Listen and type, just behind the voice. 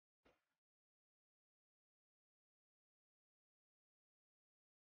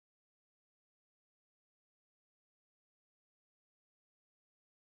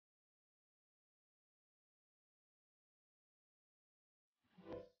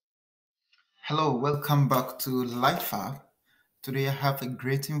Hello, welcome back to lifeup. Today I have a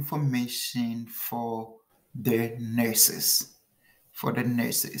great information for the nurses. For the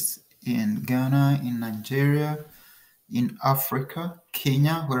nurses in Ghana, in Nigeria, in Africa,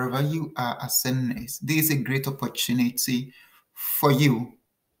 Kenya, wherever you are as a nurse. This is a great opportunity for you.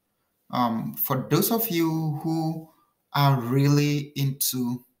 For those of you who are really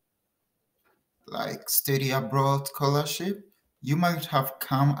into like study abroad scholarship, you might have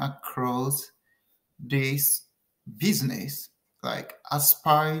come across this business like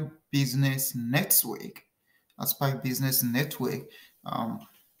Aspire Business Network. Um,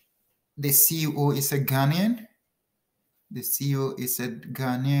 the CEO is a Ghanaian. The CEO is a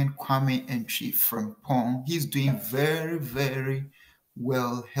Ghanaian, Kwame Entry from Pong. He's doing very, very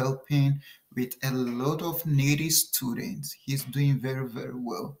well, helping with a lot of needy students. He's doing very, very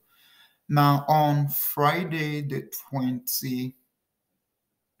well. Now on Friday,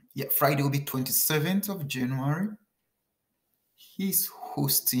 Friday will be 27th of January. He's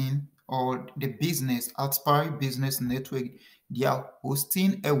hosting, or the business, Aspire Business Network, they are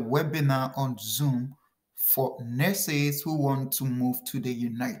hosting a webinar on Zoom for nurses who want to move to the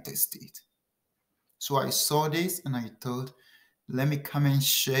United States. So I saw this and I thought, let me come and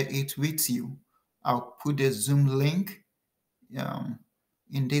share it with you. I'll put the Zoom link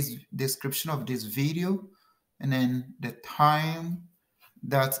in this description of this video, and then the time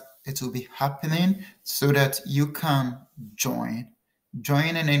that it will be happening so that you can join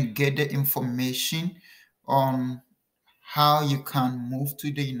and then get the information on how you can move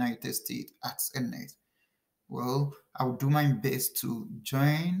to the United States as a nurse. Well, I'll do my best to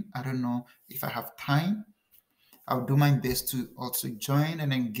join. I don't know if I have time. I'll do my best to also join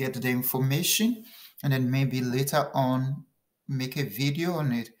and then get the information, and then maybe later on make a video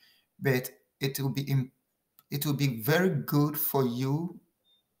on it. But it will be very good for you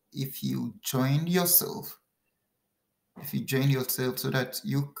if you join yourself. So that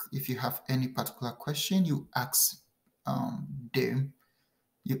if you have any particular question, you ask them.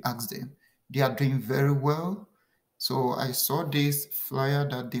 They are doing very well. So I saw this flyer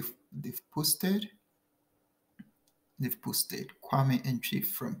that they've posted. Kwame Entry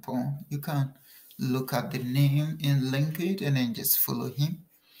from Pong. You can look at the name and link it and then just follow him.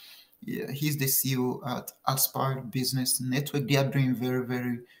 Yeah, he's the CEO at Aspire Business Network. They are doing very,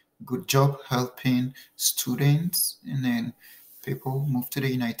 very good job helping students and then people move to the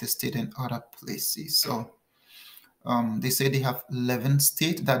United States and other places. So they say they have 11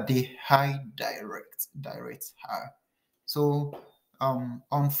 states that they hire direct hire. So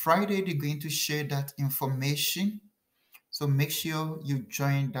on Friday, they're going to share that information. So make sure you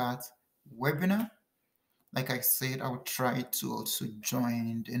join that webinar. Like I said, I'll try to also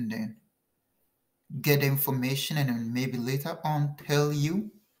join and then get information and then maybe later on tell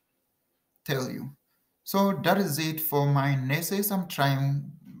you. So that is it for my nurses. I'm trying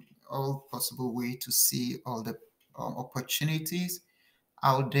all possible way to see all the opportunities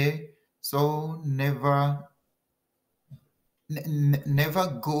out there. So never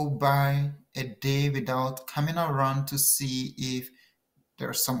go by a day without coming around to see if there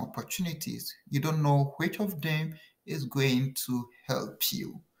are some opportunities. You don't know which of them is going to help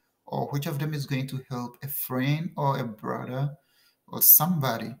you, or which of them is going to help a friend or a brother or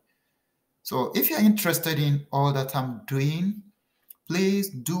somebody. So if you're interested in all that I'm doing,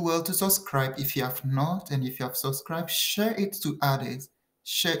 please do well to subscribe if you have not. And if you have subscribed, share it to others.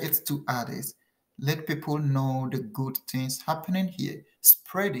 Let people know the good things happening here.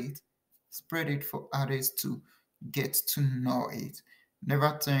 Spread it for others to get to know it.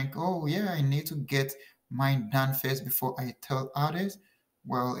 Never think, oh yeah, I need to get mine done first before I tell others.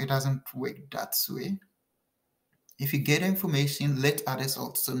 Well, it doesn't work that way. If you get information, let others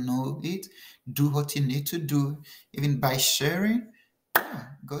also know it. Do what you need to do. Even by sharing,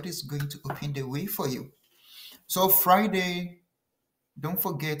 God is going to open the way for you. So Friday, don't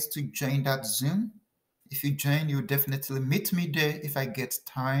forget to join that Zoom. If you join, you definitely meet me there if I get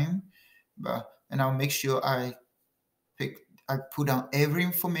time. And I'll make sure I put down every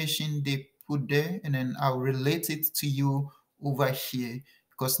information they put there, and then I'll relate it to you over here,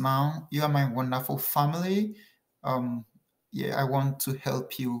 because now you are my wonderful family. I want to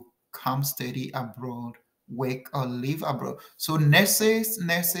help you come study abroad, work or live abroad. So nurses,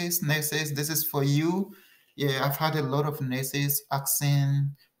 this is for you. Yeah, I've had a lot of nurses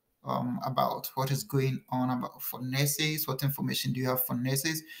asking about what is going on for nurses. What information do you have for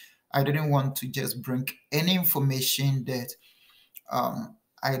nurses? I didn't want to just bring any information that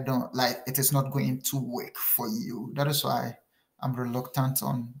I don't like. It is not going to work for you. That is why I'm reluctant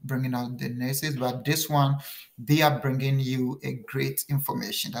on bringing out the nurses, but this one, they are bringing you a great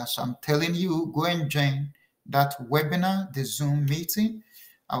information. That's why I'm telling you, go and join that webinar, the Zoom meeting.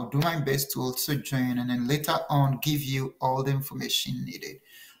 I'll do my best to also join and then later on give you all the information needed.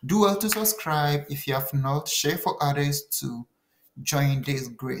 Do well to subscribe if you have not. Share for others to join this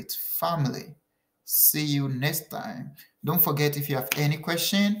great family. See you next time. Don't forget, if you have any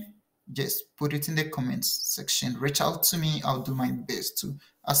question, just put it in the comments section. Reach out to me. I'll do my best to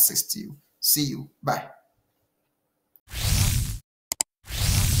assist you. See you. Bye.